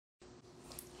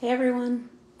Hey everyone.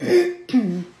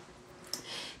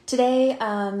 Today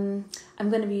I'm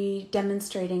going to be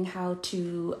demonstrating how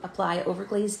to apply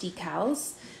overglazed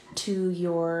decals to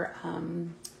your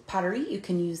pottery. You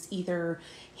can use either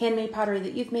handmade pottery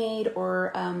that you've made,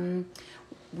 or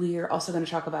we're also going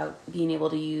to talk about being able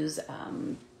to use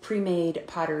pre-made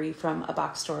pottery from a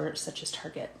box store such as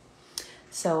Target.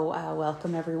 So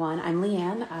welcome everyone. I'm Leigh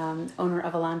Anne, owner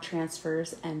of Elan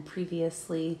Transfers and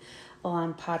previously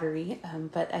Elan Pottery,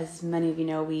 but as many of you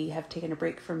know, we have taken a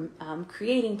break from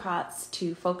creating pots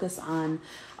to focus on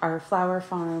our flower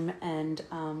farm and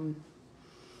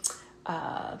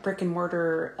brick and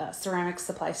mortar ceramics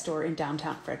supply store in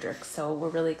downtown Frederick. So we're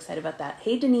really excited about that.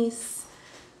 Hey Denise,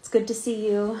 it's good to see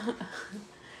you.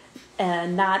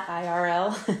 And not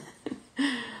IRL.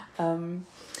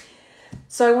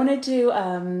 So I wanted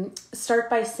to start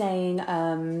by saying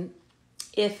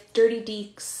if Dirty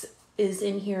Deeks is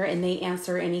in here and they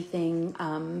answer anything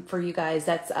for you guys,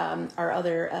 that's our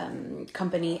other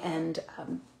company, and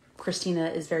Christina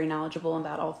is very knowledgeable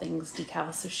about all things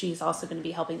decals, so she's also going to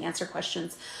be helping answer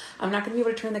questions. I'm not going to be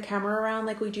able to turn the camera around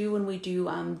like we do when we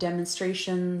do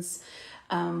demonstrations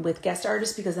with guest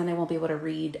artists, because then I won't be able to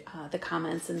read the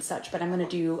comments and such, but I'm going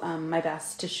to do my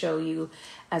best to show you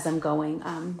as I'm going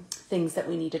things that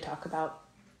we need to talk about.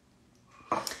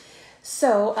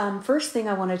 So first thing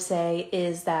I want to say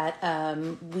is that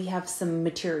we have some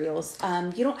materials.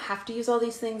 You don't have to use all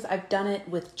these things. I've done it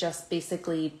with just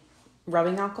basically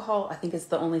rubbing alcohol. I think is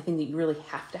the only thing that you really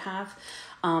have to have.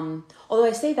 Although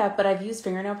I say that, but I've used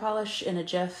fingernail polish in a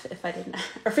jiff if I didn't,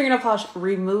 or fingernail polish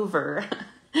remover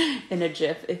in a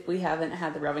jiff if we haven't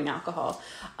had the rubbing alcohol.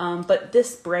 But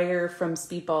this sprayer from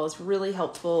Speedball is really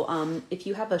helpful. If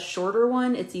you have a shorter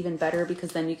one, it's even better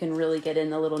because then you can really get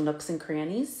in the little nooks and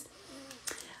crannies.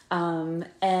 And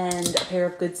a pair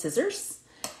of good scissors,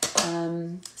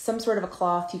 some sort of a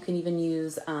cloth. You can even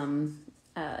use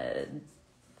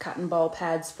cotton ball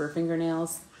pads for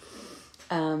fingernails.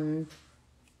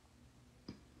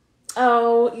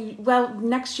 Oh, well,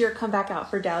 next year come back out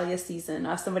for dahlia season.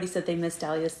 Somebody said they missed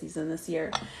dahlia season this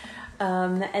year.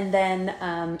 And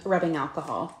then rubbing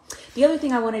alcohol. The other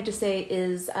thing I wanted to say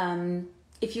is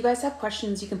if you guys have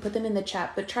questions, you can put them in the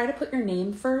chat, but try to put your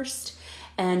name first.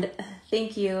 And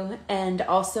thank you. And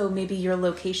also maybe your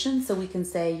location, so we can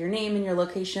say your name and your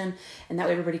location, and that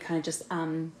way everybody kind of just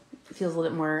feels a little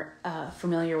bit more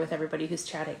familiar with everybody who's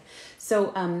chatting.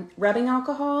 So rubbing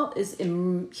alcohol is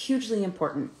hugely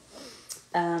important.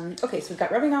 Okay, so we've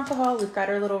got rubbing alcohol, we've got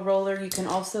our little roller. You can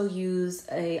also use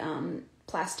a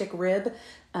plastic rib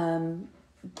that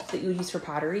you would use for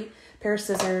pottery, pair of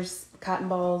scissors, cotton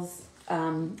balls,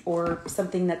 or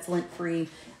something that's lint-free.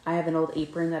 I have an old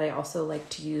apron that I also like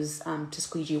to use to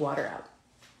squeegee water out.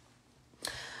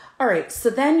 All right, so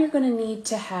then you're going to need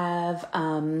to have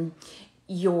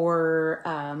your,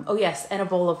 oh yes, and a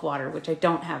bowl of water, which I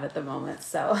don't have at the moment,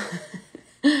 so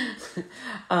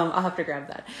I'll have to grab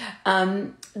that.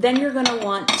 Then you're going to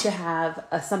want to have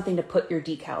something to put your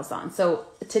decals on. So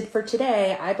for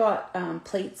today, I bought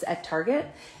plates at Target,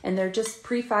 and they're just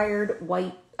pre-fired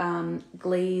white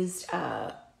glazed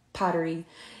pottery.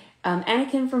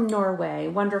 Anakin from Norway,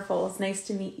 wonderful. It's nice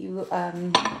to meet you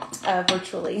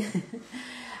virtually.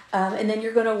 And then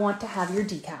you're going to want to have your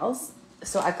decals.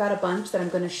 So I've got a bunch that I'm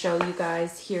going to show you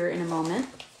guys here in a moment.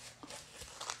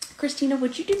 Christina,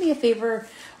 would you do me a favor,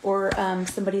 or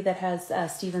somebody that has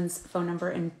Steven's phone number,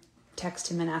 and text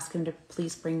him and ask him to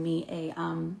please bring me a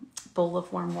bowl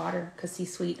of warm water, because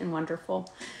he's sweet and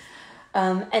wonderful.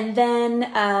 And then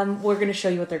we're going to show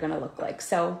you what they're going to look like.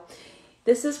 So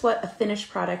this is what a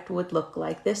finished product would look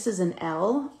like. This is an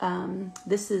L.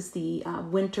 This is the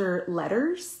winter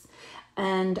letters.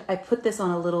 And I put this on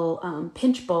a little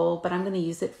pinch bowl, but I'm going to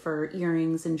use it for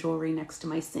earrings and jewelry next to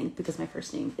my sink because my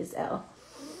first name is L.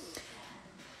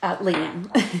 Leigh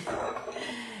Anne.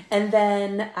 And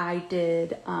then I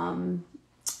did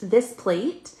this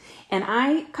plate, and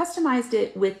I customized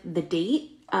it with the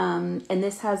date. And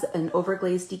this has an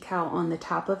overglazed decal on the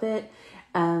top of it.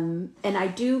 And I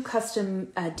do custom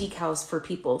decals for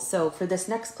people. So for this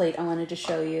next plate, I wanted to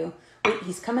show you. Wait,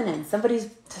 he's coming in. Somebody's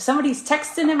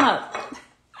texting him up.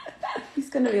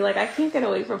 He's going to be like, I can't get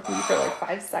away from you for like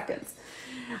 5 seconds.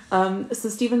 So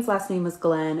Steven's last name was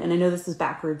Glenn, and I know this is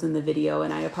backwards in the video,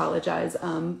 and I apologize.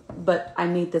 But I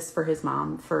made this for his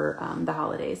mom for the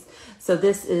holidays. So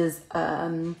this is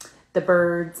the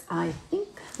birds. I think,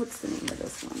 what's the name of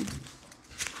this one?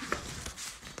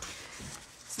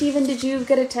 Steven, did you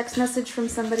get a text message from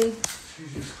somebody? She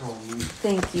just called me.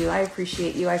 Thank you. I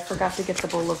appreciate you. I forgot to get the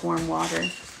bowl of warm water.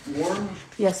 Warm?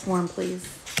 Yes, warm, please.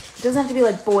 It doesn't have to be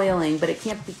like boiling, but it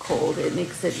can't be cold. It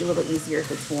makes it a little easier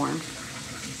if it's warm.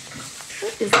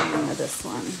 What is the name of this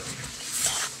one?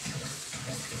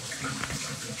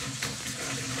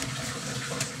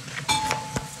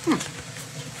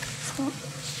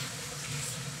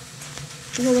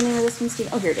 You know the name of this one, Steve?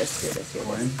 Oh, here it is. Here it is. Here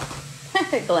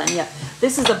it is. Glenn, yeah.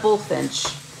 This is a bullfinch.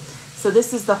 So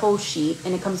this is the whole sheet,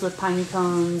 and it comes with pine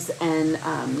cones and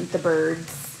the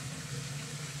birds.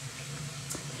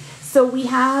 So we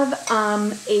have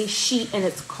a sheet, and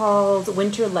it's called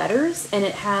Winter Letters, and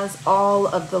it has all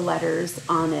of the letters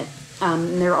on it.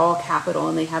 And they're all capital,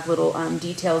 and they have little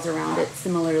details around it,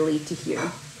 similarly to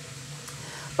here.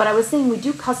 But I was saying we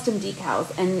do custom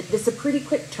decals, and it's a pretty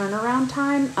quick turnaround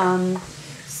time.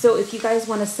 So if you guys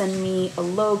want to send me a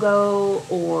logo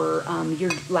or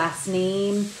your last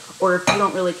name, or if you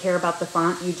don't really care about the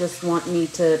font, you just want me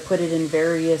to put it in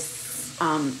various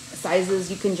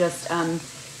sizes, you can just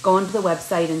go onto the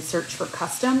website and search for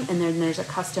custom, and then there's a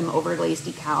custom overglazed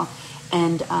decal.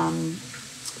 And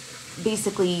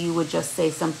basically you would just say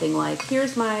something like,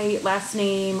 here's my last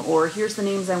name, or here's the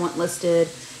names I want listed,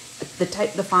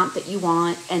 the font that you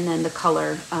want, and then the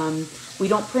color. We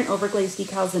don't print overglazed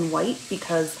decals in white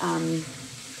because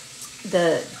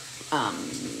the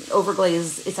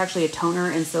overglaze, it's actually a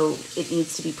toner, and so it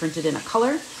needs to be printed in a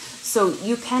color. So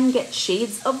you can get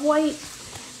shades of white,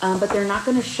 but they're not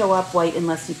going to show up white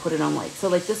unless you put it on white. So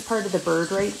like this part of the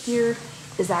bird right here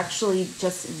is actually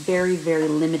just very, very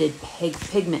limited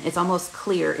pigment. It's almost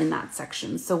clear in that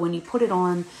section. So when you put it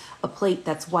on a plate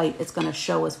that's white, it's going to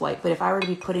show as white. But if I were to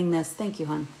be putting this, thank you,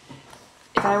 hon.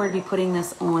 If I were to be putting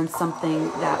this on something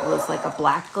that was like a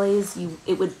black glaze,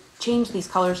 it would change these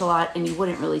colors a lot, and you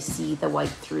wouldn't really see the white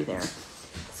through there.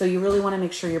 So you really want to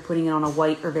make sure you're putting it on a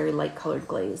white or very light colored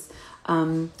glaze.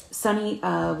 Sunny,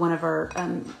 one of our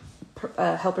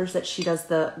helpers that she does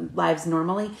the lives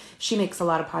normally, she makes a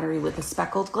lot of pottery with a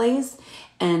speckled glaze,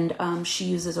 and she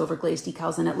uses overglazed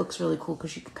decals, and it looks really cool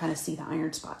because you can kind of see the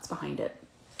iron spots behind it.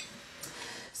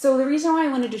 So the reason why I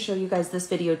wanted to show you guys this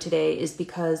video today is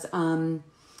because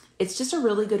it's just a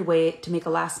really good way to make a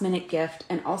last minute gift.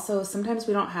 And also sometimes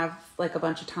we don't have like a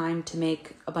bunch of time to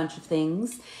make a bunch of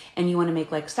things, and you want to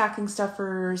make like stocking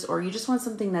stuffers, or you just want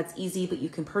something that's easy but you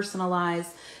can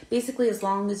personalize. Basically, as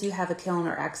long as you have a kiln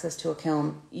or access to a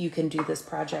kiln, you can do this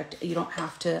project. You don't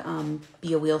have to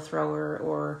be a wheel thrower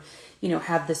or, you know,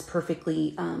 have this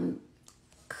perfectly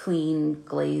clean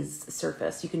glazed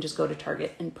surface. You can just go to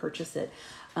Target and purchase it.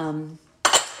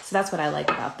 So that's what I like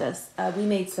about this. We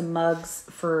made some mugs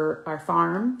for our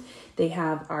farm. They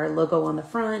have our logo on the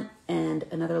front and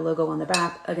another logo on the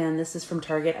back. Again, this is from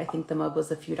Target. I think the mug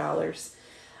was a few dollars.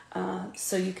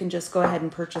 So you can just go ahead and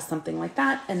purchase something like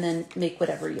that and then make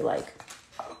whatever you like.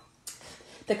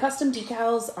 The custom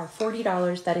decals are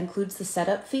 $40. That includes the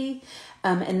setup fee.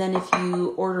 And then if you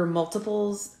order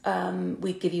multiples,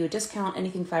 we give you a discount,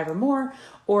 anything 5 or more,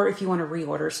 or if you want to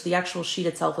reorder. So the actual sheet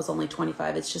itself was only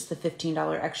 $25. It's just the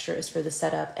 $15 extra is for the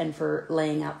setup and for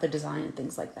laying out the design and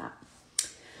things like that.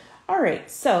 All right,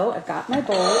 so I've got my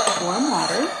bowl of warm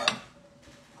water.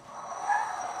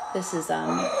 This is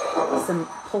some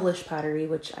Polish pottery,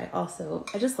 which I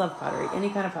just love pottery, any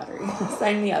kind of pottery.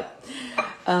 Sign me up.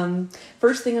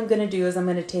 First thing I'm going to do is I'm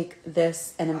going to take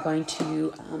this and I'm going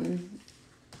to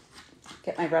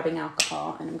get my rubbing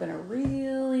alcohol, and I'm going to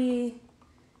really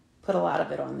put a lot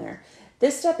of it on there.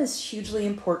 This step is hugely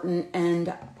important,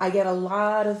 and I get a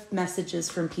lot of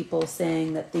messages from people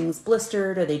saying that things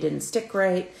blistered or they didn't stick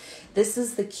right. This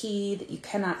is the key, that you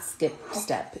cannot skip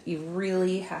step. You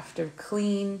really have to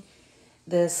clean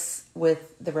this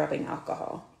with the rubbing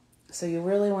alcohol. So you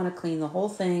really want to clean the whole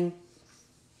thing.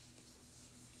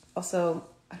 Also,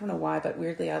 I don't know why, but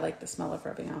weirdly I like the smell of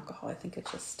rubbing alcohol. I think it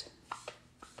just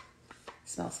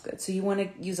smells good. So you want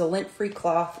to use a lint-free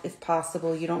cloth if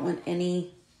possible. You don't want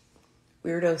any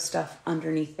weirdo stuff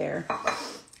underneath there.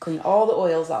 Clean all the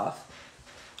oils off.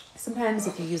 Sometimes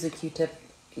if you use a Q-tip,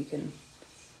 you can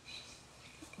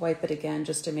wipe it again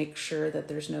just to make sure that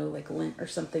there's no like lint or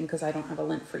something, because I don't have a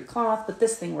lint-free cloth, but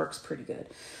this thing works pretty good.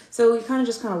 So you kind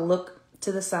of look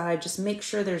to the side, just make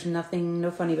sure there's nothing,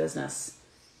 no funny business,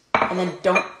 and then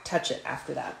don't touch it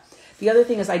after that. The other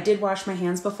thing is I did wash my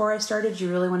hands before I started.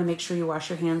 You really want to make sure you wash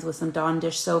your hands with some Dawn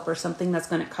dish soap or something that's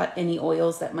going to cut any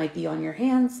oils that might be on your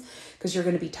hands, because you're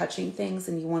going to be touching things,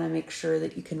 and you want to make sure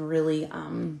that you can really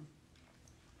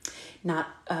not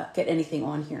get anything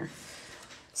on here.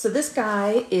 So this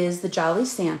guy is the Jolly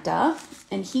Santa,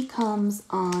 and he comes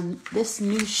on this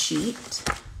new sheet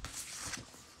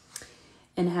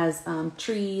and has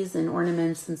trees and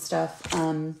ornaments and stuff.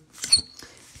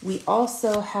 We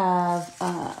also have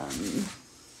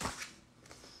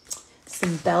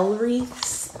some bell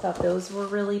wreaths. I thought those were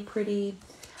really pretty.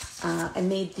 I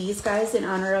made these guys in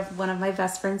honor of one of my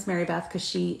best friends, Mary Beth, because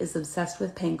she is obsessed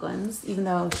with penguins, even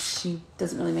though she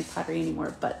doesn't really make pottery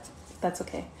anymore, but that's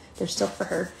okay. They're still for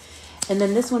her. And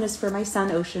then this one is for my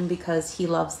son, Ocean, because he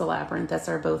loves The Labyrinth. That's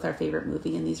both our favorite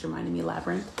movie, and these reminded me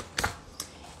Labyrinth.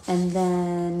 And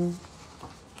then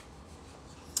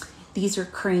these are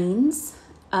cranes.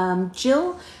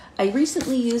 Jill, I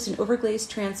recently used an overglaze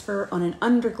transfer on an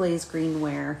underglaze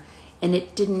greenware, and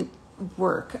it didn't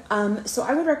work. So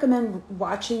I would recommend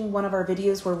watching one of our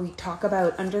videos where we talk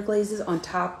about underglazes on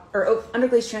top, or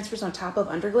underglaze transfers on top of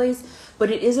underglaze,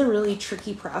 but it is a really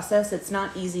tricky process. It's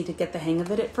not easy to get the hang of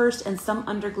it at first, and some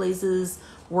underglazes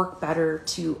work better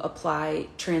to apply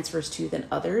transfers to than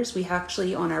others. We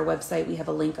actually, on our website, we have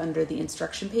a link under the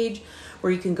instruction page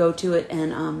where you can go to it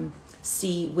and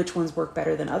see which ones work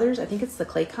better than others. I think it's the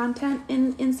clay content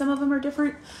in some of them are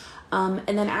different.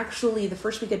 And then actually the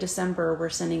first week of December, we're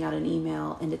sending out an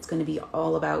email, and it's going to be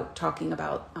all about talking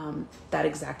about that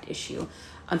exact issue.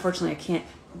 Unfortunately, I can't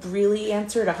really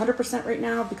answer it 100% right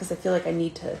now because I feel like I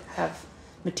need to have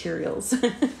materials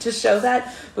to show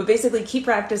that. But basically keep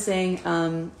practicing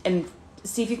and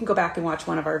see if you can go back and watch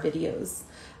one of our videos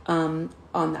on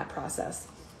that process.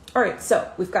 All right,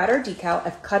 so we've got our decal.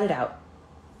 I've cut it out.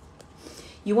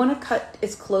 You want to cut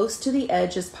as close to the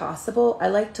edge as possible. I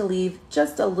like to leave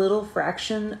just a little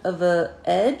fraction of a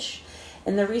edge.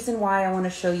 And the reason why I want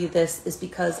to show you this is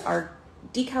because our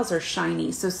decals are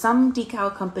shiny. So some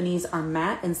decal companies are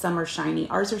matte and some are shiny.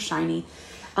 Ours are shiny,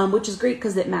 which is great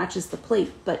because it matches the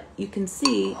plate. But you can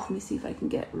see, let me see if I can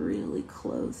get really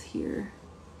close here.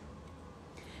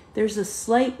 There's a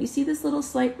slight, you see this little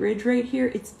slight ridge right here?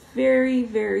 It's very,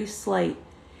 very slight.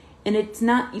 And it's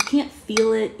not, you can't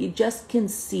feel it, you just can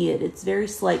see it. It's very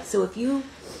slight. So if you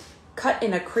cut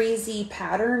in a crazy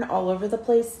pattern all over the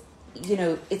place, you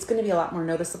know, it's going to be a lot more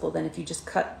noticeable than if you just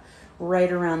cut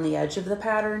right around the edge of the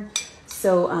pattern.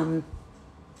 So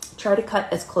try to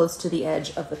cut as close to the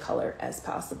edge of the color as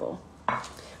possible.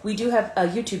 We do have a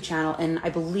YouTube channel, and I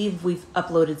believe we've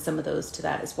uploaded some of those to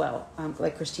that as well,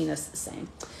 like Christina's saying.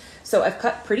 So I've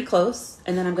cut pretty close,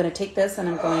 and then I'm going to take this and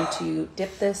I'm going to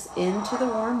dip this into the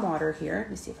warm water here.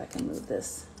 Let me see if I can move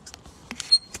this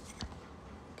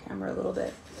camera a little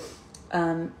bit.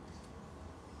 And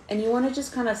you want to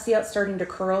just kind of see how it's starting to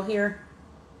curl here.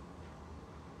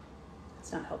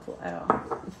 It's not helpful at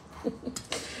all.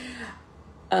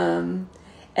 And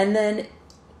then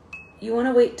you want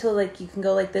to wait till like you can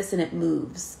go like this and it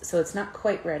moves. So it's not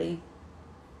quite ready.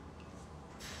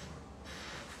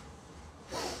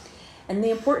 And the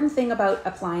important thing about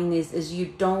applying these is you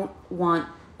don't want,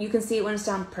 you can see it when it's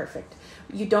down perfect.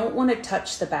 You don't want to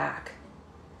touch the back.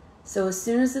 So as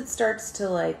soon as it starts to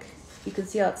like, you can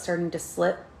see how it's starting to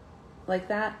slip like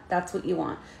that. That's what you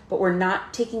want. But we're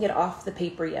not taking it off the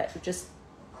paper yet. We're just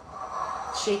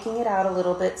shaking it out a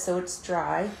little bit so it's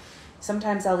dry.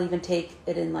 Sometimes I'll even take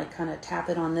it and like kind of tap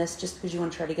it on this just because you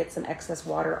want to try to get some excess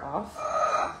water off.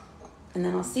 And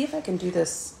then I'll see if I can do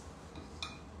this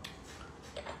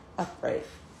upright.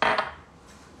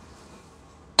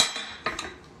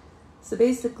 So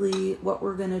basically what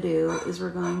we're going to do is we're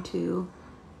going to,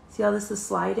 see how this is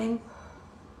sliding?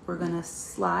 We're going to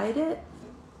slide it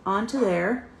onto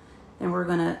there, and we're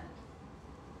going to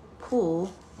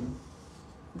pull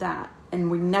that,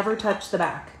 and we never touch the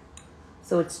back.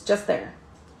 So it's just there.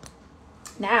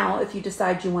 Now, if you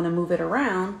decide you want to move it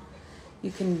around, you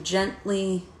can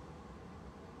gently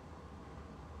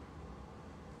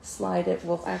slide it.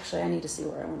 Well, actually, I need to see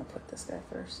where I want to put this guy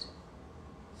first.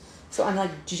 So I'm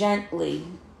like gently,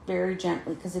 very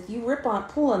gently, because if you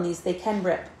pull on these, they can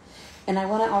rip. And I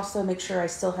want to also make sure I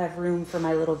still have room for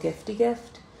my little gifty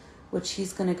gift, which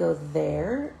he's going to go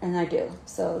there, and I do.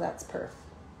 So that's perfect.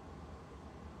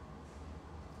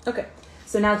 Okay,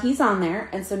 so now he's on there,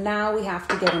 and so now we have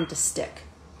to get him to stick.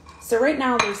 So right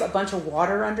now there's a bunch of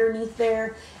water underneath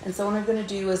there, and so what I'm going to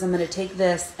do is I'm going to take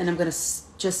this and I'm going to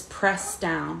just press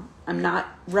down. I'm not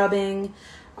rubbing,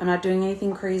 I'm not doing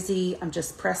anything crazy, I'm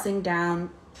just pressing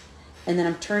down, and then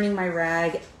I'm turning my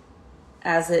rag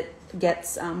as it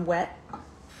gets wet.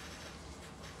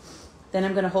 Then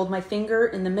I'm going to hold my finger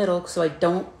in the middle so I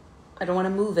don't want to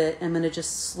move it. I'm going to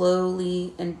just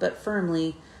slowly but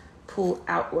firmly pull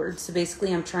outward. So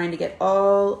basically I'm trying to get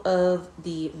all of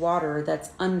the water that's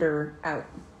under out.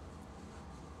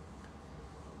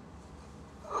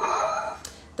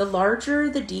 The larger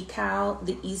the decal,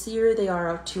 the easier they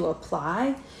are to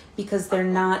apply because they're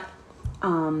not,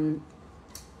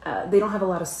 they don't have a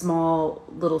lot of small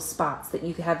little spots that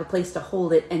you have a place to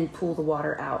hold it and pull the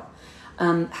water out.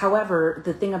 However,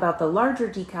 the thing about the larger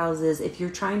decals is if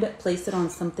you're trying to place it on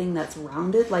something that's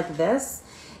rounded like this,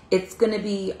 it's going to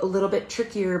be a little bit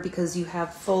trickier because you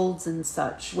have folds and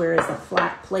such, whereas a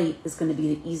flat plate is going to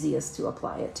be the easiest to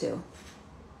apply it to.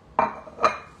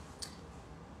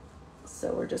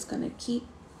 So we're just going to keep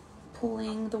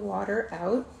pulling the water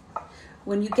out.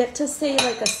 When you get to say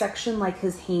like a section like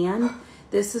his hand,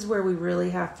 this is where we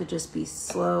really have to just be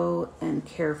slow and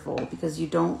careful because you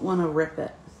don't want to rip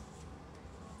it.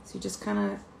 So you just kind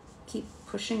of keep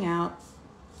pushing out.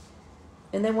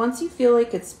 And then once you feel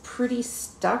like it's pretty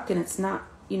stuck and it's not,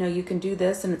 you know, you can do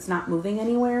this and it's not moving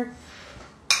anywhere,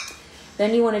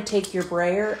 then you want to take your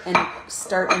brayer and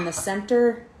start in the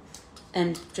center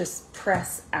and just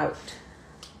press out.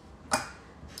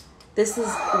 This is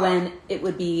when it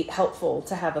would be helpful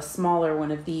to have a smaller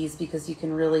one of these because you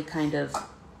can really kind of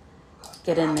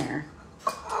get in there.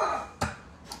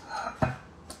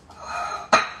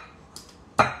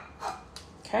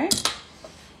 Okay.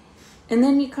 And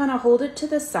then you kind of hold it to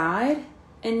the side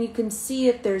and you can see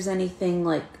if there's anything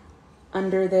like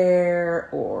under there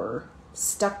or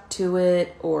stuck to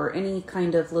it or any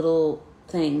kind of little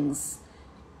things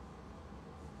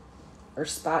or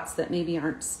spots that maybe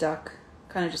aren't stuck.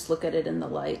 Kind of just look at it in the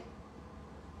light.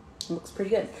 It looks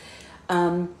pretty good.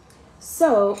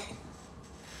 So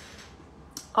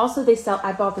also they sell,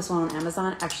 I bought this one on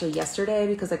Amazon actually yesterday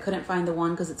because I couldn't find the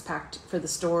one because it's packed for the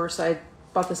store. So I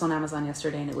bought this on Amazon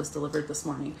yesterday and it was delivered this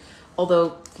morning.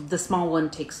 Although the small one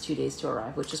takes 2 days to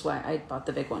arrive, which is why I bought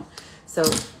the big one. So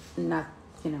not,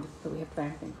 you know, that we have to buy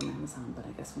everything from Amazon, but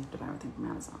I guess we have to buy everything from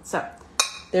Amazon. So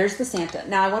there's the Santa.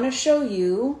 Now I want to show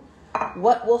you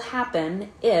what will happen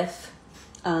if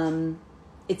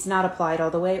it's not applied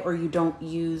all the way or you don't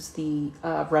use the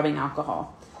rubbing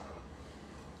alcohol.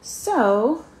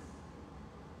 So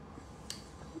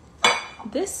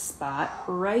this spot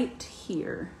right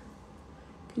here,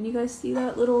 can you guys see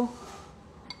that little,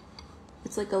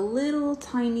 it's like a little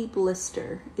tiny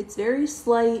blister. It's very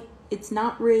slight, it's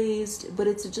not raised, but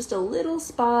it's just a little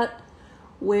spot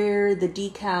where the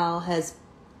decal has,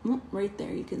 right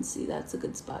there, you can see that's a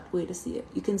good spot, way to see it.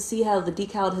 You can see how the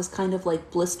decal has kind of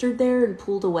like blistered there and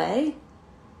pulled away.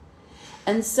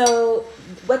 And so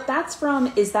what that's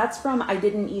from is I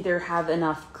didn't either have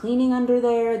enough cleaning under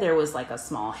there. There was like a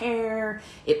small hair.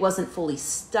 It wasn't fully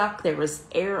stuck. There was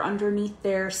air underneath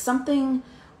there. Something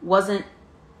wasn't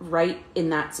right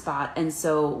in that spot. And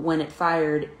so when it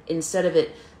fired, instead of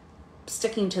it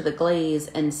sticking to the glaze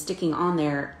and sticking on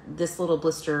there, this little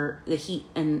blister, the heat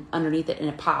and underneath it, and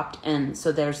it popped. And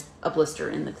so there's a blister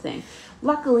in the thing.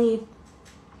 Luckily,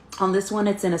 on this one,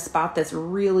 it's in a spot that's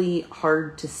really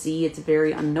hard to see. It's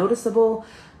very unnoticeable.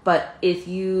 But if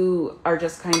you are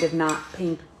just kind of not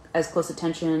paying as close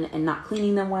attention and not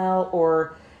cleaning them well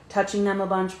or touching them a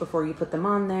bunch before you put them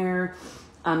on there,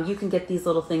 you can get these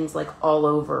little things like all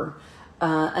over.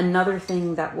 Another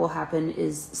thing that will happen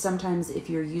is sometimes if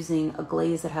you're using a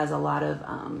glaze that has a lot of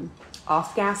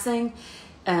off-gassing,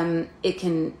 it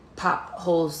can pop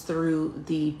holes through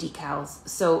the decals.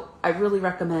 So I really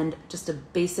recommend just a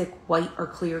basic white or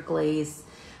clear glaze,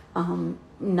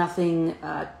 nothing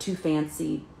too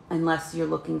fancy unless you're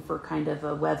looking for kind of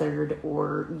a weathered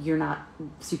or you're not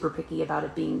super picky about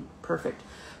it being perfect.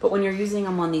 But when you're using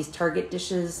them on these Target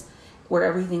dishes where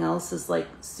everything else is like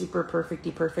super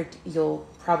perfecty perfect, you'll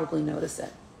probably notice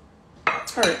it. All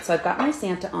right, so I've got my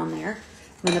Santa on there.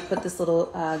 I'm gonna put this little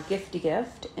gifty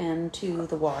gift into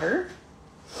the water.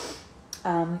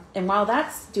 And while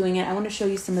that's doing it, I want to show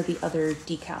you some of the other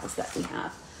decals that we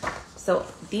have. So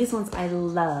these ones I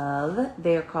love.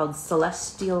 They are called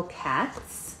Celestial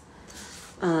Cats,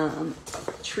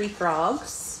 Tree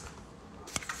Frogs,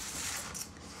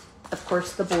 of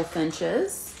course the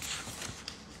Bullfinches.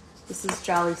 This is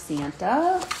Jolly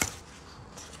Santa,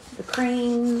 the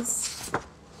Cranes,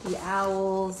 the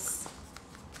Owls,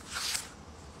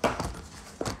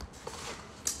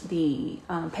 the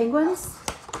Penguins.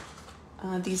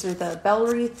 These are the bell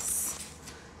wreaths.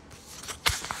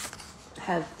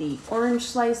 Have the orange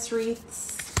slice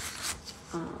wreaths.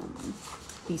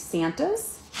 The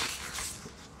Santas.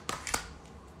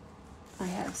 I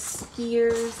have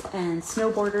skiers and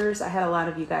snowboarders. I had a lot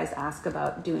of you guys ask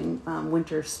about doing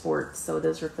winter sports, so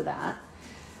those are for that.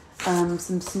 Some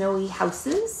snowy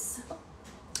houses.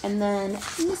 And then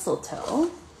mistletoe.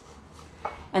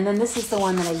 And then this is the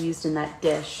one that I used in that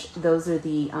dish. Those are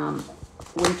the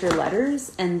winter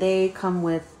letters, and they come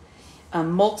with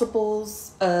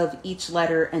multiples of each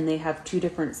letter, and they have 2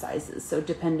 different sizes. So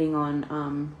depending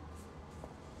on,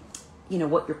 you know,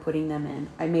 what you're putting them in.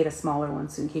 I made a smaller one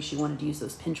so in case you wanted to use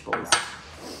those pinch bowls.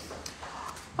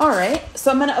 All right,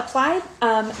 so I'm going to apply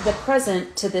the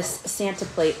present to this Santa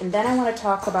plate, and then I want to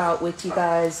talk about with you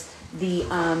guys the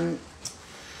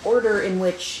order in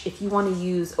which, if you want to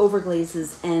use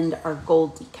overglazes and our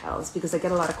gold decals, because I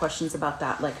get a lot of questions about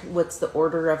that, like what's the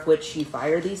order of which you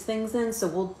fire these things in. So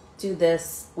we'll do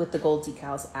this with the gold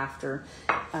decals after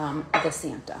the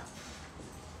Santa.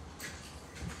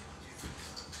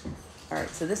 All right,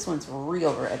 so this one's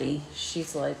real ready.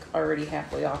 She's like already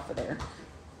halfway off of there.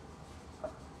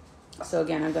 So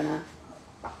again, I'm gonna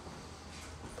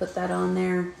put that on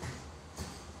there.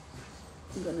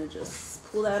 I'm gonna just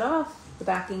pull that off. The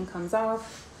backing comes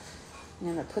off. I'm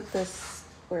gonna put this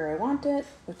where I want it,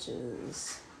 which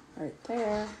is right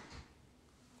there.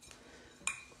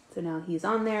 So now he's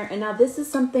on there. And now this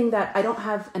is something that I don't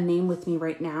have a name with me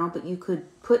right now, but you could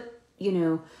put, you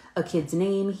know, a kid's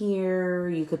name here.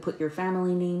 You could put your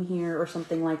family name here or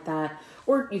something like that.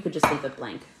 Or you could just leave it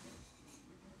blank.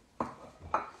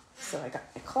 So I got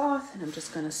my cloth and I'm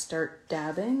just gonna start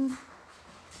dabbing.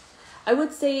 I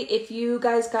would say if you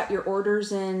guys got your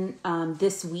orders in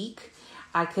this week,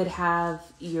 I could have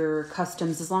your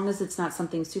customs, as long as it's not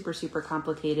something super, super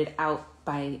complicated, out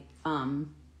by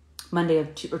Monday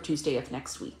or Tuesday of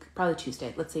next week. Probably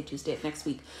Tuesday. Let's say Tuesday of next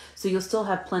week. So you'll still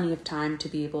have plenty of time to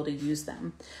be able to use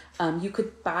them. You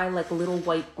could buy like little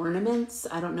white ornaments.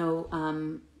 I don't know.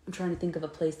 I'm trying to think of a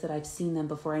place that I've seen them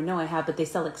before. I know I have, but they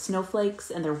sell like snowflakes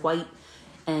and they're white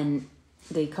and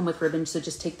they come with ribbons. So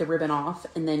just take the ribbon off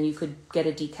and then you could get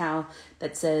a decal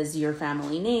that says your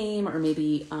family name or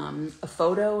maybe a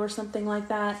photo or something like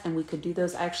that. And we could do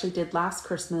those. I actually did last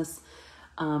Christmas.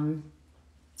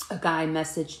 A guy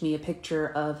messaged me a picture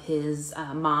of his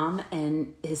mom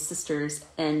and his sisters,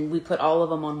 and we put all of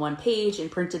them on one page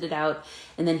and printed it out,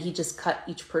 and then he just cut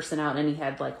each person out, and he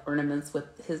had like ornaments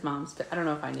with his mom's. But I don't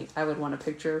know if I would want a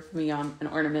picture of me on an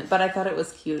ornament, but I thought it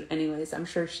was cute anyways. I'm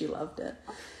sure she loved it.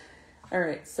 All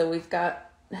right, so we've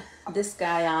got this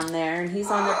guy on there, and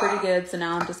he's on there pretty good. So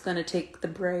now I'm just going to take the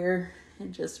brayer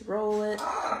and just roll it.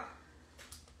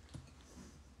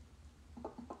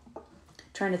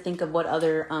 Trying to think of what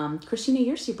other, Christina,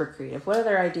 you're super creative. What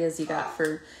other ideas you got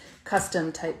for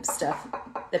custom type stuff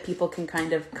that people can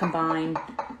kind of combine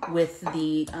with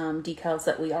the decals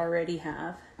that we already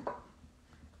have?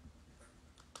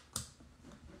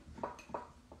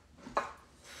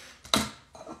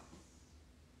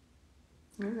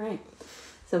 All right,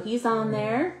 so he's on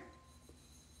there.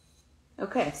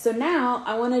 Okay, so now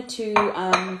I wanted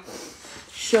to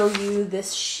show you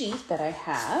this sheet that I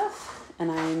have. And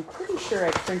I'm pretty sure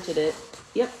I printed it.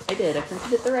 Yep, I did. I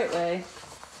printed it the right way.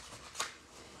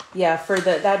 Yeah,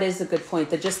 that is a good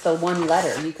point. Just the one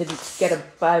letter. You could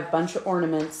buy a bunch of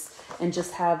ornaments and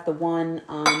just have the one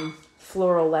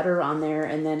floral letter on there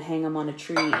and then hang them on a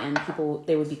tree and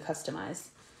they would be customized.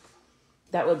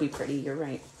 That would be pretty. You're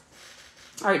right.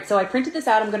 All right, so I printed this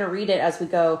out. I'm going to read it as we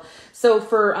go. So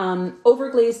for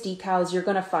overglazed decals, you're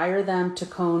going to fire them to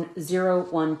cone 0,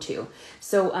 1, 2.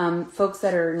 So folks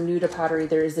that are new to pottery,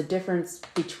 there is a difference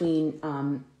between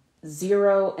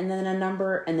 0 and then a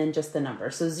number and then just the number.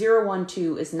 So 0, 1,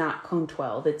 2 is not cone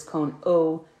 12. It's cone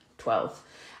O 12.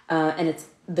 And it's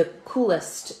the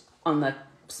coolest on the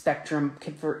spectrum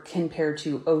compared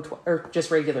to O 12 or just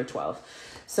regular 12.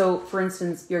 So for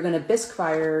instance, you're going to bisque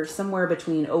fire somewhere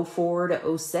between 04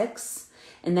 to 06,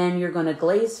 and then you're going to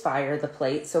glaze fire the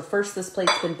plate. So first this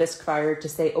plate's been bisque fired to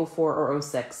say 04 or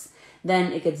 06.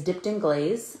 Then it gets dipped in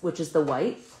glaze, which is the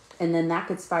white. And then that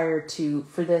gets fired to,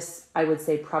 for this, I would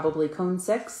say probably cone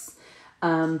 6.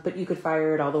 But you could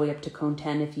fire it all the way up to cone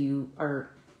 10 if you are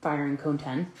firing cone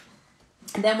 10.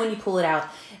 And then when you pull it out,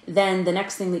 then the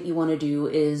next thing that you want to do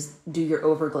is do your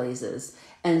overglazes.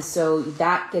 And so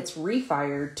that gets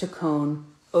refired to cone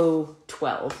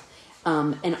 012.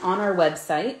 And on our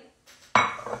website,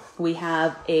 we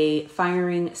have a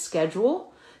firing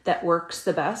schedule that works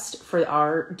the best for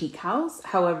our decals.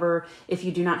 However, if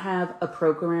you do not have a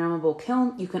programmable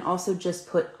kiln, you can also just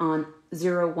put on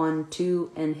 0, 1,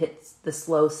 2 and hit the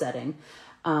slow setting.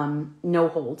 No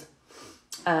hold.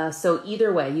 So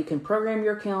either way, you can program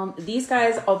your kiln. These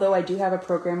guys, although I do have a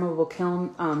programmable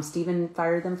kiln, Stephen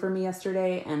fired them for me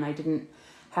yesterday and I didn't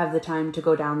have the time to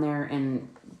go down there and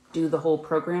do the whole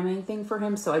programming thing for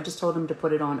him. So I just told him to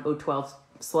put it on 012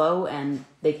 slow and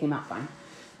they came out fine.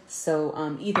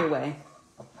 So either way.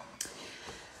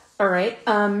 All right.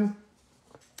 And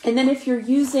then if you're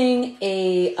using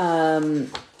a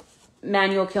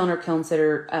manual kiln or kiln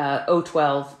sitter,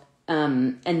 012,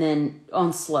 and then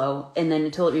on slow, and then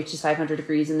until it reaches 500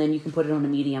 degrees, and then you can put it on a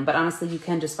medium. But honestly, you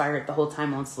can just fire it the whole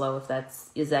time on slow if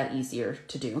is that easier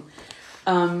to do.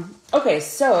 Okay,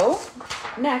 so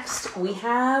next we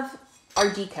have our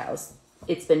decals.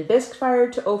 It's been bisque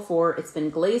fired to 04. It's been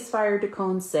glaze fired to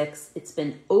cone 6. It's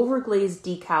been overglazed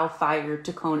decal fired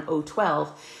to cone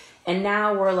 012. And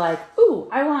now we're like, ooh,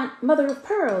 I want mother of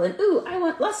pearl, and ooh, I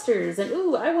want lusters, and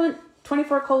ooh, I want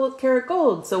 24 karat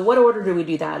gold. So what order do we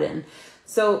do that in?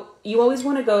 So you always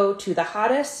want to go to the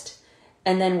hottest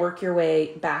and then work your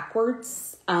way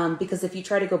backwards. Because if you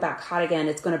try to go back hot again,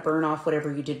 it's going to burn off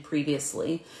whatever you did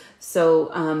previously.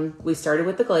 So we started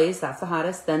with the glaze, that's the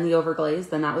hottest, then the overglaze,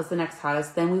 then that was the next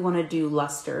hottest. Then we want to do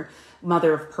luster,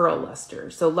 mother of pearl luster.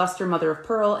 So luster, mother of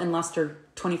pearl, and luster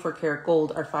 24 karat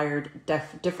gold are fired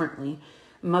differently.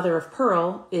 Mother of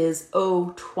pearl is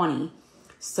 020.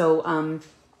 So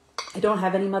I don't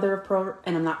have any mother of pearl,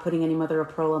 and I'm not putting any mother of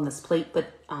pearl on this plate,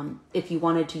 but if you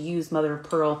wanted to use mother of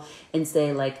pearl and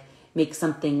say like make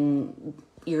something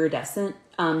iridescent,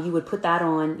 you would put that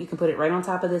on. You can put it right on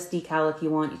top of this decal if you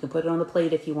want. You can put it on the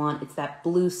plate if you want. It's that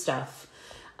blue stuff.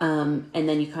 And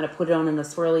then you kind of put it on in the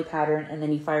swirly pattern, and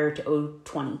then you fire it to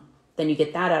 020. Then you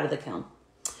get that out of the kiln.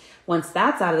 Once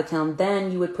that's out of the kiln,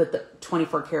 then you would put the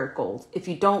 24 karat gold. If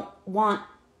you don't want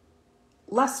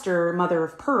luster, mother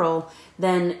of pearl,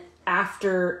 then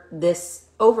after this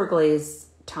overglaze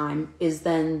time is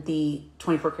then the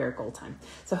 24 karat gold time.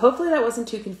 So hopefully that wasn't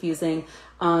too confusing.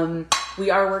 We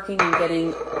are working on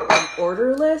getting an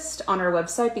order list on our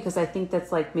website, because I think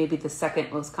that's like maybe the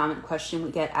second most common question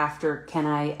we get after, can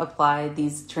I apply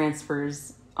these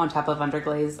transfers on top of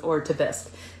underglaze or to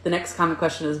bisque? The next common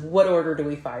question is, what order do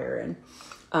we fire in?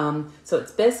 So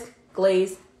it's bisque,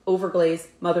 glaze, overglaze,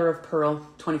 mother of pearl,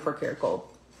 24 karat gold.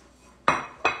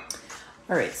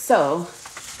 All right, so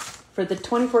for the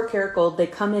 24 karat gold, they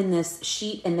come in this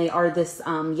sheet, and they are this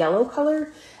yellow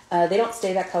color. They don't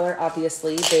stay that color,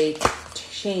 obviously. They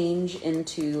change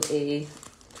into a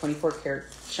 24 karat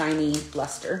shiny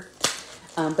luster.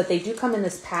 But they do come in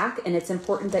this pack, and it's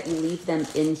important that you leave them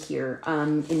in here.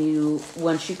 And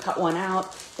once you cut one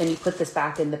out, then you put this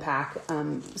back in the pack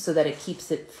so that it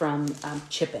keeps it from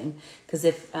chipping. Because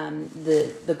if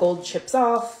the gold chips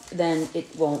off, then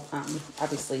it won't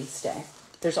obviously stay.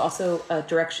 There's also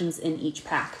directions in each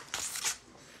pack.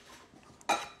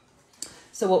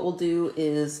 So what we'll do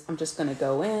is I'm just going to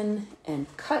go in and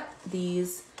cut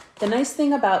these. The nice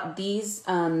thing about these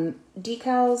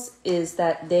decals is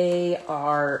that they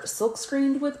are silk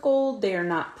screened with gold. They are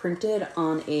not printed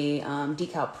on a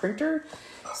decal printer.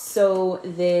 So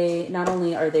they not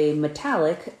only are they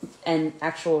metallic and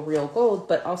actual real gold,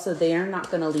 but also they are not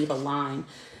going to leave a line.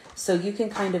 So you can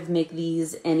kind of make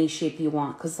these any shape you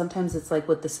want, because sometimes it's like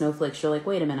with the snowflakes, you're like,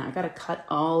 wait a minute, I got to cut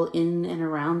all in and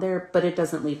around there, but it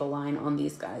doesn't leave a line on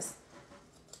these guys.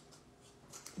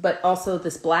 But also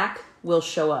this black will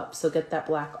show up, so get that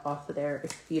black off of there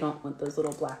if you don't want those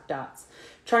little black dots.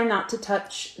 Try not to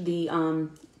touch the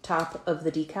top of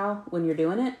the decal when you're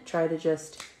doing it. Try to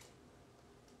just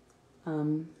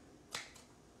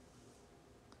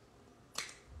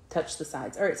touch the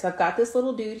sides. All right, so I've got this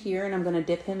little dude here, and I'm going to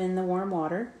dip him in the warm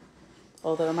water,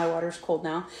 although my water's cold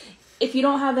now. If you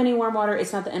don't have any warm water,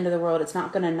 it's not the end of the world. It's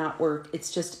not going to not work.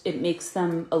 It's just, it makes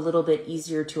them a little bit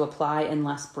easier to apply and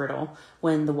less brittle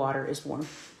when the water is warm.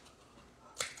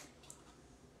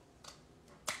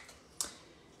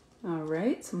 All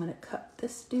right, so I'm going to cut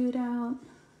this dude out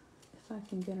if I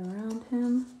can get around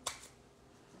him.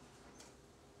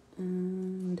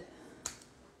 And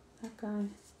that guy.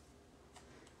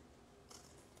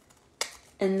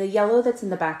 And the yellow that's in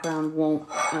the background won't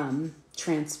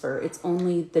transfer. It's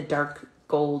only the dark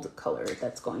gold color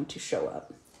that's going to show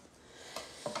up.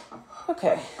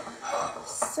 Okay,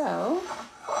 so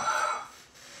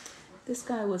this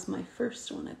guy was my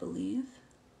first one, I believe.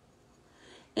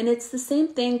 And it's the same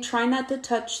thing. Try not to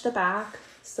touch the back.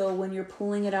 So when you're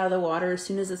pulling it out of the water, as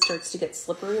soon as it starts to get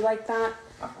slippery like that,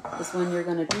 is when you're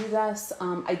going to do this.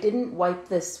 I didn't wipe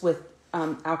this with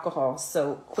alcohol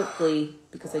so quickly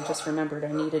because I just remembered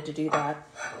I needed to do that.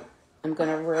 I'm going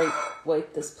to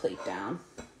wipe this plate down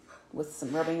with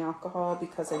some rubbing alcohol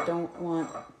because I don't want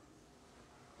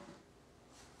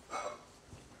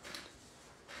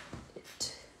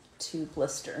it to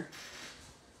blister.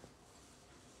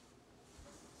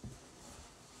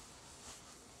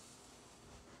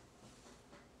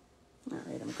 All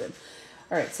right, I'm good.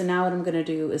 All right, so now what I'm going to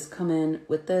do is come in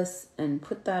with this and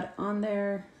put that on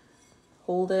there,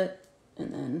 hold it,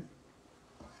 and then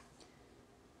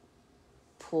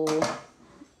pull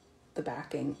the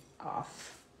backing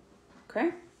off.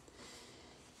 Okay?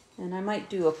 And I might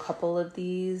do a couple of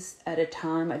these at a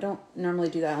time. I don't normally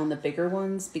do that on the bigger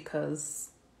ones because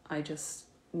I just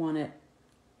want it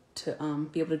to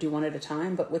be able to do one at a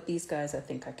time. But with these guys, I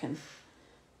think I can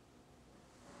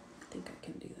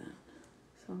do that.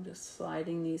 So So I'm just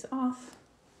sliding these off.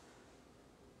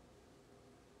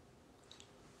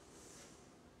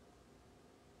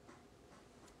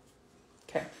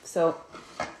 Okay, so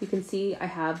you can see I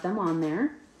have them on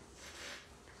there.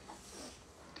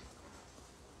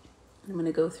 I'm going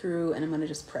to go through and I'm going to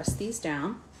just press these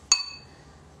down.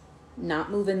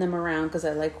 Not moving them around because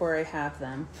I like where I have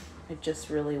them. I just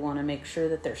really want to make sure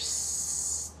that they're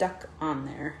stuck on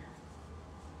there.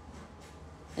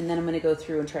 And then I'm going to go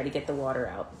through and try to get the water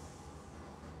out.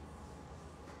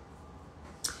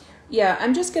 Yeah,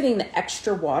 I'm just getting the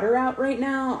extra water out right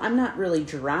now. I'm not really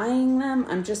drying them.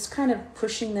 I'm just kind of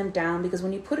pushing them down because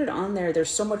when you put it on there, there's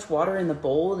so much water in the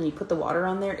bowl and you put the water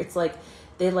on there, it's like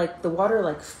the water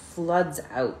like floods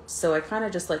out. So I kind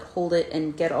of just like hold it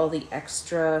and get all the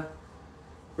extra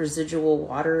residual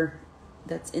water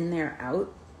that's in there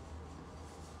out.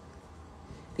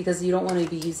 Because you don't want to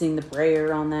be using the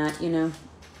brayer on that, you know.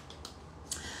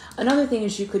 Another thing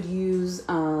is you could use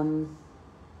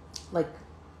like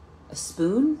a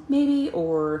spoon maybe,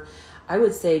 or I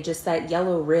would say just that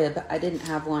yellow rib. I didn't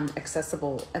have one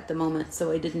accessible at the moment, so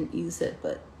I didn't use it,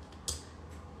 but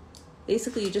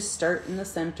basically you just start in the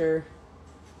center.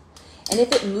 And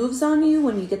if it moves on you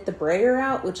when you get the brayer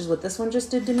out, which is what this one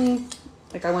just did to me,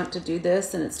 like I went to do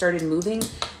this and it started moving,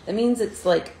 that means it's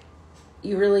like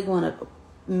you really want to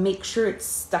make sure it's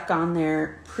stuck on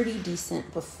there pretty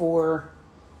decent before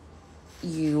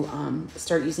you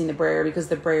start using the brayer, because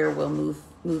the brayer will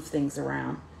move things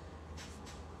around.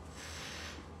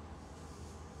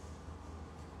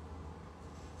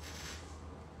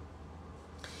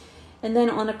 And then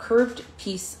on a curved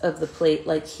piece of the plate,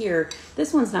 like here,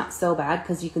 this one's not so bad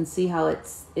because you can see how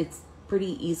it's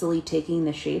pretty easily taking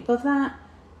the shape of that.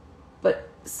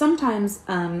 But sometimes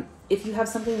if you have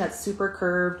something that's super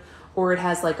curved or it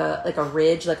has like a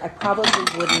ridge, like I probably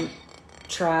wouldn't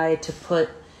try to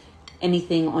put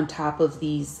anything on top of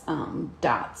these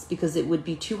dots because it would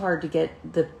be too hard to get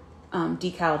the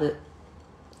decal to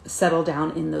settle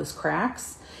down in those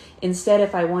cracks. Instead,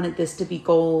 if I wanted this to be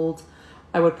gold,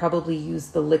 I would probably use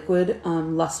the liquid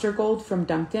luster gold from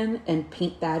Dunkin' and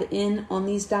paint that in on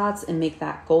these dots and make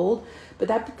that gold. But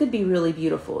that could be really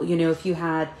beautiful. You know, if you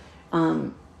had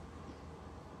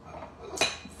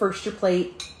first your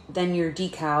plate, then your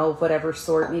decal of whatever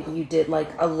sort, maybe you did like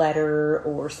a letter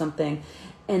or something,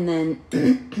 and then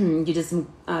you did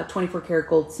some 24 karat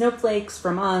gold snowflakes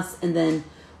from us, and then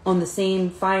on the same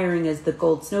firing as the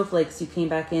gold snowflakes, you came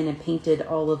back in and painted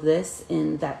all of this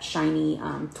in that shiny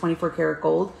 24 karat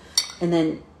gold. And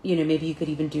then, you know, maybe you could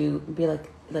even be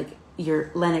like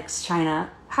your Lenox china.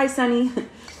 Hi, Sunny.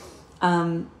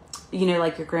 You know,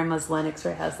 like your grandma's Lenox,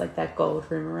 right, has like that gold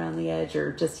rim around the edge,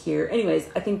 or just here. Anyways,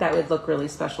 I think that would look really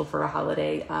special for a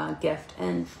holiday gift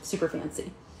and super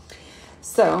fancy.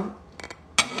 So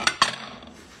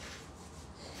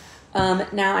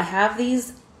now I have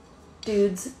these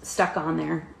dudes stuck on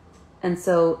there. And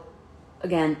so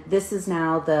again, this is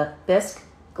now the bisque,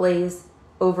 glaze,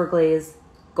 overglaze,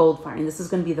 gold firing. This is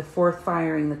going to be the fourth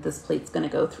firing that this plate's going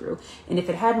to go through. And if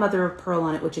it had mother of pearl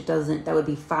on it, which it doesn't, that would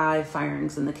be 5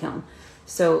 firings in the kiln.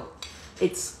 So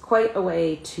it's quite a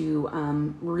way to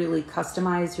really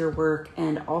customize your work.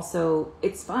 And also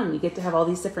it's fun. You get to have all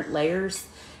these different layers,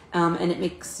 and it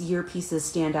makes your pieces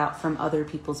stand out from other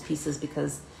people's pieces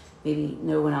because maybe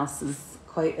no one else is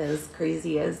quite as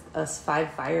crazy as us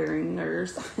 5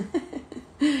 firingers.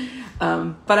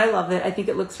 But I love it. I think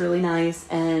it looks really nice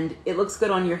and it looks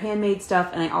good on your handmade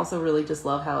stuff. And I also really just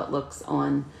love how it looks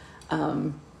on,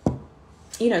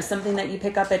 you know, something that you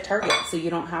pick up at Target. So you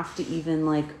don't have to even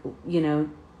like, you know,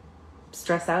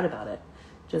 stress out about it.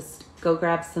 Just go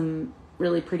grab some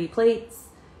really pretty plates,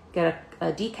 get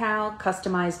a decal,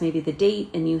 customize maybe the date,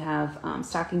 and you have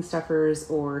stocking stuffers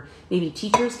or maybe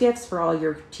teacher's gifts for all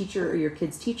your teacher or your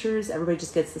kids' teachers. Everybody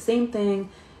just gets the same thing.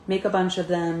 Make a bunch of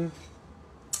them.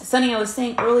 Sunny, I was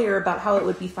saying earlier about how it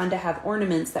would be fun to have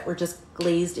ornaments that were just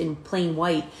glazed in plain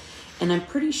white. And I'm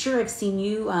pretty sure I've seen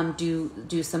you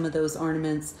do some of those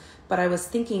ornaments. But I was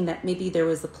thinking that maybe there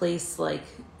was a place like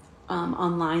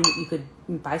online that you could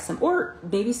buy some, or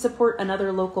maybe support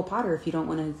another local potter if you don't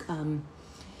want to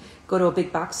go to a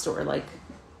big box store. Like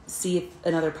see if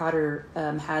another potter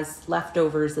has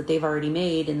leftovers that they've already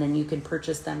made, and then you can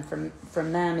purchase them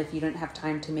from them if you don't have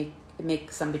time to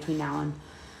make some between now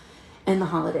and the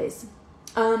holidays.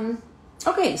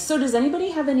 Okay, so does anybody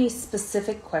have any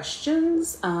specific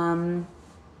questions?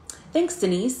 Thanks,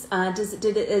 Denise.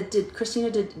 Did Christina,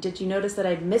 did you notice that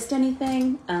I missed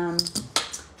anything?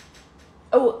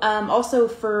 Also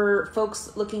for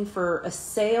folks looking for a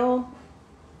sale,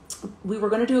 we were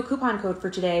going to do a coupon code for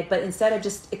today, but instead I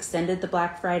just extended the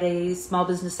Black Friday, Small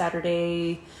Business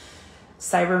Saturday,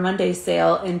 Cyber Monday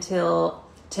sale until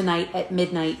tonight at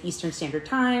midnight Eastern Standard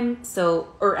Time.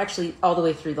 So, or actually all the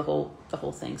way through the whole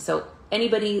thing. So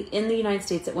anybody in the United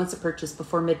States that wants to purchase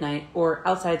before midnight, or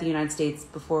outside the United States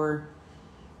before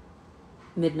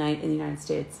midnight in the United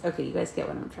States. Okay, you guys get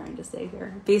what I'm trying to say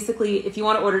here. Basically, if you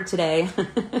want to order today,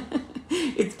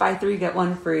 it's buy 3, get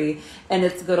 1 free, and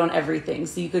it's good on everything.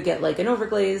 So you could get like an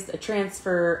overglazed, a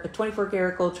transfer, a 24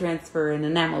 karat gold transfer, an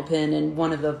enamel pin, and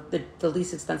one of the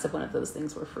least expensive one of those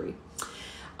things were free.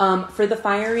 For the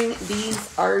firing,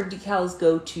 these our decals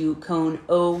go to cone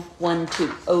 012.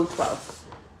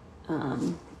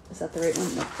 Is that the right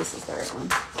one? No, this is the right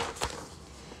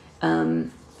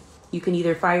one. You can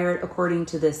either fire it according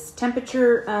to this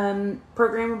temperature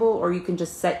programmable, or you can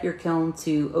just set your kiln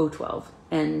to 012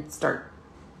 and start.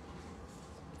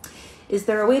 Is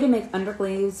there a way to make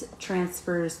underglaze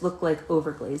transfers look like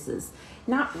overglazes?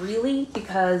 Not really,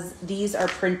 because these are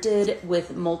printed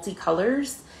with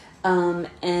multicolors,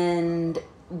 and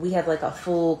we have like a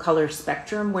full color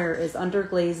spectrum, whereas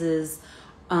underglazes,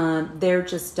 they're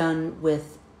just done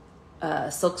with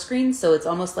silk screen, so it's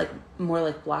almost like more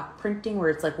like block printing, where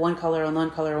it's like one color on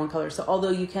one color on one color. So although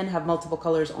you can have multiple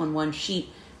colors on one sheet,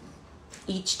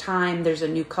 each time there's a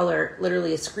new color,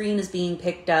 literally a screen is being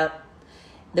picked up,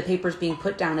 the paper's being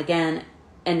put down again,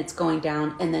 and it's going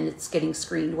down, and then it's getting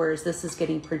screened, whereas this is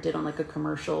getting printed on like a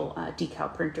commercial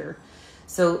decal printer.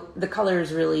 So the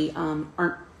colors really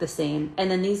aren't the same. And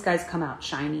then these guys come out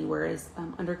shiny, whereas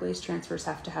underglaze transfers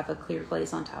have to have a clear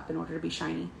glaze on top in order to be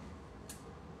shiny.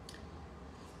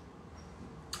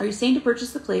 Are you saying to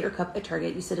purchase the plate or cup at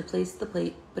Target? You said to place the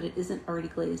plate, but it isn't already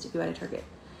glazed if you buy at Target.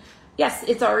 Yes,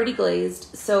 it's already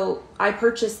glazed. So I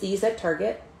purchased these at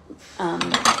Target.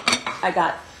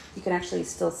 You can actually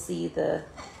still see the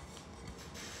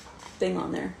thing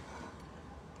on there.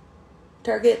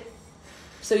 Target.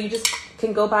 So you just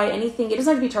can go buy anything. It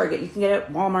doesn't have to be Target. You can get it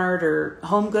at Walmart or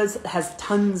Home Goods. It has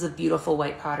tons of beautiful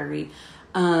white pottery.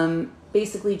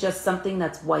 Basically just something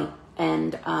that's white,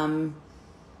 and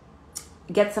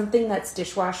get something that's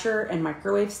dishwasher and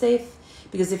microwave safe,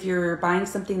 because if you're buying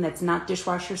something that's not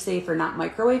dishwasher safe or not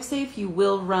microwave safe, you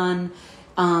will run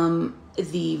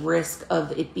the risk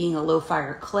of it being a low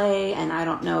fire clay, and I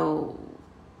don't know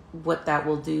what that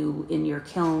will do in your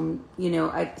kiln.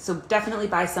 So definitely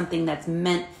buy something that's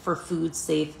meant for food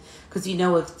safe, because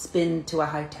it's been to a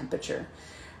high temperature.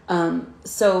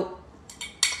 So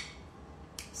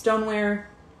stoneware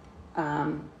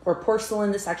or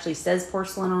porcelain, this actually says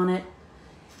porcelain on it,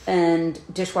 and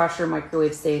dishwasher,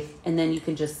 microwave safe, and then you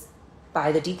can just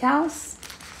buy the decals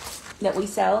that we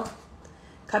sell,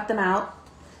 cut them out,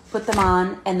 put them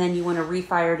on, and then you want to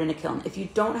refire it in a kiln. If you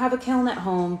don't have a kiln at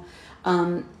home,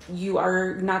 you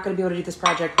are not going to be able to do this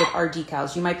project with our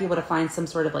decals. You might be able to find some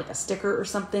sort of like a sticker or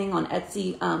something on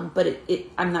Etsy, but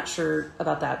I'm not sure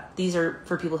about that. These are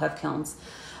for people who have kilns.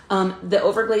 The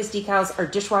overglazed decals are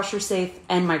dishwasher safe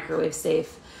and microwave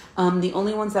safe. The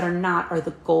only ones that are not are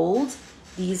the gold.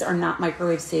 These are not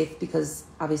microwave safe because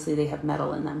obviously they have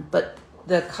metal in them, but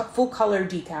the full color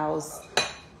decals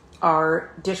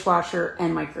are dishwasher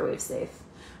and microwave safe.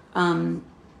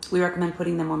 We recommend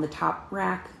putting them on the top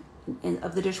rack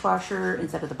of the dishwasher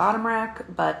instead of the bottom rack,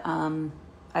 but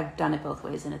I've done it both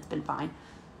ways and it's been fine.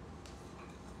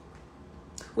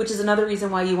 Which is another reason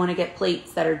why you want to get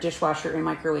plates that are dishwasher and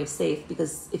microwave safe,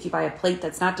 because if you buy a plate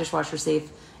that's not dishwasher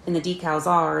safe and the decals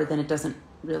are, then it doesn't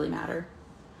really matter.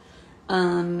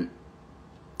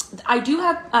 I do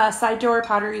have side door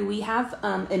pottery. We have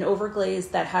an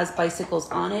overglaze that has bicycles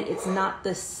on it. It's not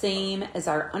the same as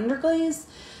our underglaze,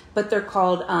 but they're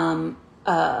called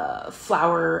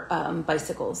flower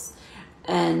bicycles,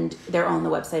 and they're on the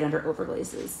website under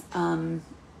overglazes.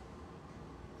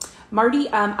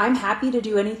 Marty, I'm happy to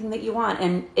do anything that you want,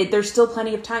 and there's still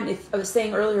plenty of time. If I was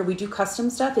saying earlier, we do custom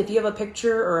stuff. If you have a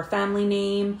picture or a family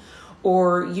name,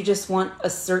 or you just want a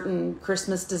certain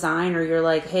Christmas design, or you're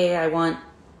like, hey, I want,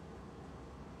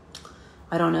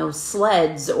 I don't know,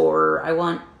 sleds, or I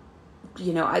want,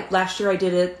 last year I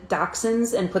did it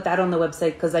dachshunds and put that on the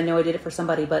website because I know I did it for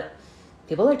somebody, but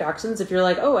people like dachshunds. If you're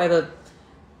like, oh, I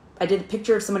did a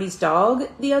picture of somebody's dog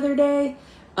the other day,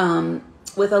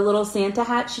 with a little Santa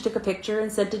hat. She took a picture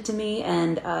and sent it to me.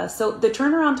 And so the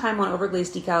turnaround time on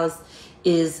overglazed decals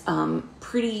is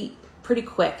pretty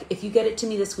quick. If you get it to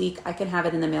me this week, I can have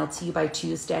it in the mail to you by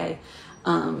Tuesday.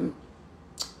 If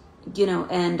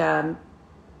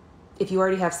you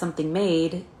already have something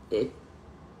made,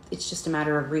 it's just a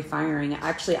matter of refiring it.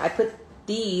 Actually, I put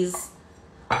these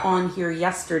on here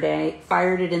yesterday,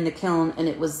 fired it in the kiln, and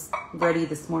it was ready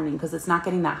this morning because it's not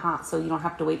getting that hot, so you don't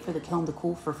have to wait for the kiln to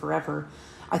cool for forever.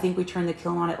 I think we turned the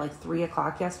kiln on at like 3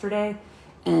 o'clock yesterday,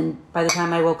 and by the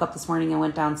time I woke up this morning and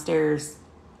went downstairs,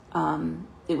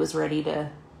 it was ready to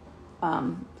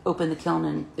open the kiln,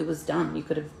 and it was done. You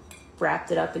could have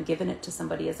wrapped it up and given it to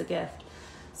somebody as a gift.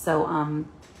 So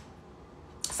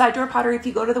side door pottery, if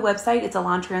you go to the website, it's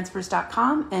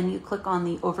elantransfers.com, and you click on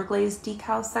the overglazed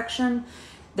decal section,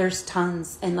 there's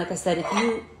tons. And like I said, if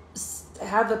you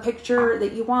have a picture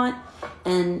that you want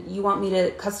and you want me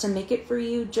to custom make it for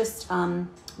you, just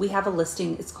we have a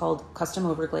listing. It's called Custom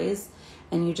Overglaze,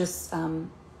 and you just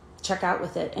check out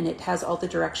with it, and it has all the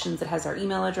directions. It has our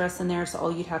email address in there, so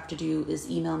all you'd have to do is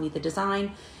email me the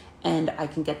design, and I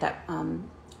can get that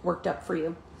worked up for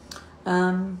you.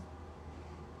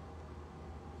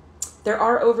 There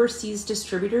are overseas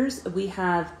distributors. We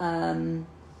have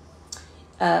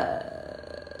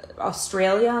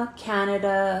Australia,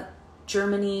 Canada,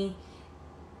 Germany,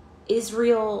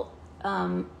 Israel,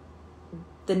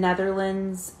 the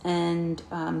Netherlands, and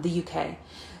the UK.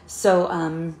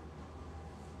 So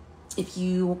if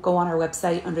you go on our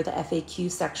website under the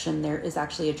FAQ section, there is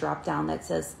actually a drop down that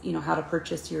says, you know, how to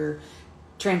purchase your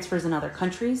transfers in other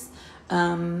countries.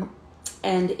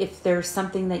 And if there's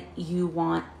something that you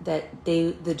want that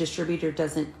the distributor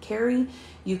doesn't carry,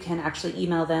 you can actually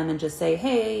email them and just say,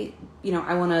 hey, you know,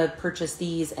 I want to purchase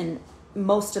these. And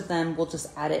most of them will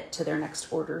just add it to their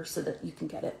next order so that you can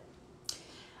get it.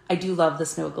 I do love the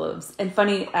snow globes. And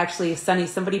funny, actually, Sunny,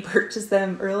 somebody purchased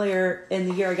them earlier in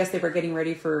the year. I guess they were getting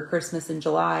ready for Christmas in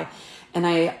July. And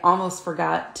I almost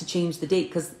forgot to change the date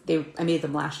because I made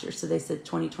them last year. So they said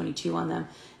 2022 on them.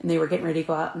 And they were getting ready to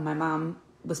go out. And my mom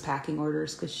was packing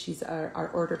orders because she's our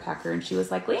order packer. And she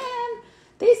was like, Leigh Anne,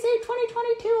 they say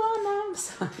 2022 on them.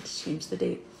 So I had to change the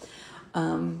date.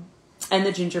 And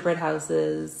the gingerbread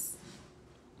houses.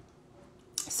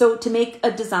 So to make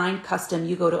a design custom,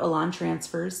 you go to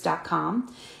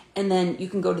elantransfers.com, and then you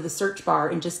can go to the search bar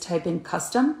and just type in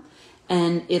custom,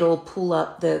 and it'll pull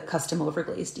up the custom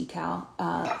overglaze decal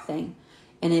thing,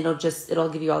 and it'll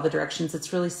give you all the directions.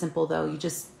 It's really simple though. You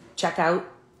just check out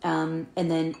and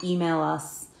then email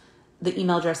us. The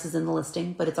email address is in the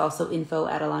listing, but it's also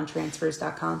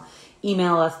info@elantransfers.com.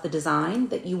 Email us the design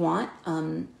that you want.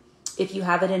 If you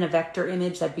have it in a vector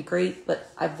image, that'd be great, but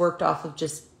I've worked off of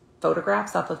just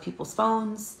photographs off of people's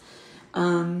phones,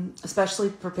 especially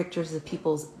for pictures of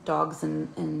people's dogs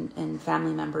and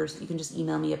family members. You can just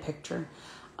email me a picture.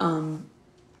 And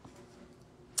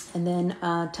then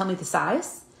tell me the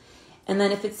size. And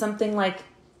then if it's something like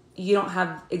you don't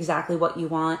have exactly what you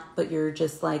want, but you're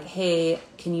just like, hey,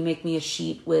 can you make me a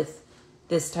sheet with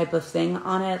this type of thing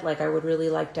on it? Like I would really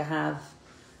like to have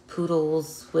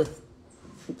poodles with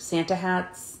Santa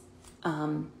hats.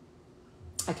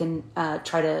 I can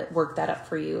try to work that up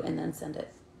for you and then send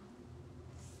it.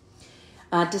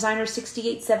 Designer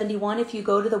 6871, if you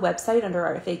go to the website under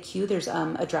our FAQ, there's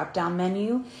a drop-down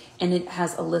menu, and it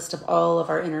has a list of all of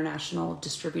our international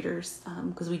distributors,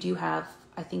 because we do have,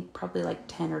 I think, probably like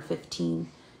 10 or 15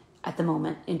 at the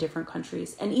moment in different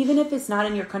countries. And even if it's not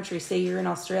in your country, say you're in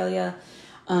Australia,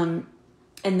 and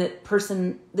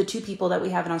the two people that we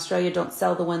have in Australia don't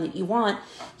sell the one that you want,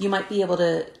 you might be able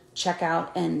to check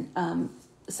out and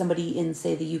somebody in,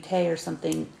 say, the UK or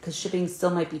something, because shipping still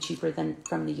might be cheaper than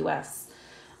from the US.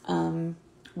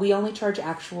 We only charge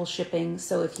actual shipping,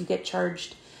 so if you get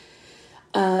charged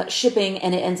shipping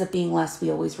and it ends up being less, we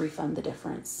always refund the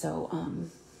difference. So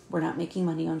we're not making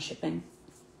money on shipping.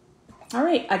 All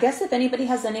right, I guess if anybody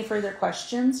has any further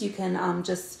questions, you can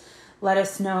just let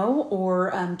us know,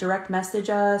 or direct message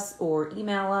us or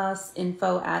email us,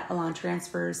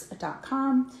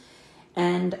 info@elantransfers.com.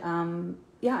 And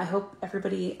yeah, I hope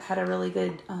everybody had a really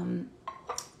good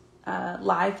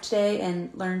live today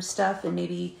and learned stuff, and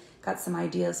maybe got some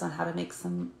ideas on how to make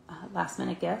some last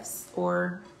minute gifts,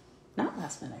 or not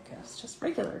last minute gifts, just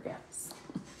regular gifts.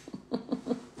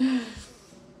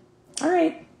 All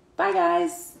right. Bye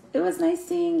guys. It was nice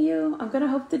seeing you. I'm going to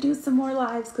hope to do some more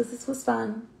lives because this was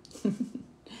fun.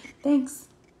 Thanks.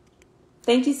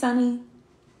 Thank you, Sunny.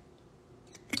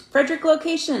 Frederick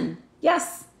location.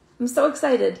 Yes. I'm so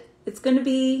excited. It's going to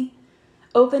be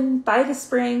open by the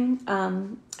spring.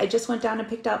 I just went down and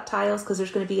picked out tiles because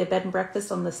there's going to be a bed and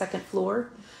breakfast on the second floor.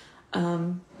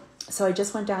 So I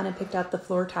just went down and picked out the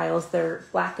floor tiles. They're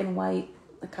black and white,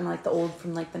 kind of like the old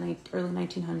from like the early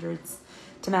 1900s,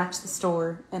 to match the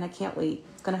store. And I can't wait.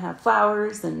 It's going to have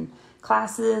flowers and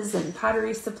classes and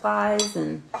pottery supplies.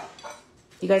 And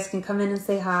you guys can come in and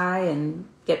say hi and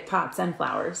get pots and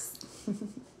flowers.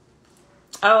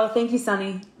 Oh, thank you,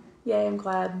 Sunny. Yay, I'm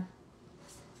glad.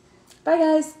 Bye,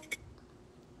 guys.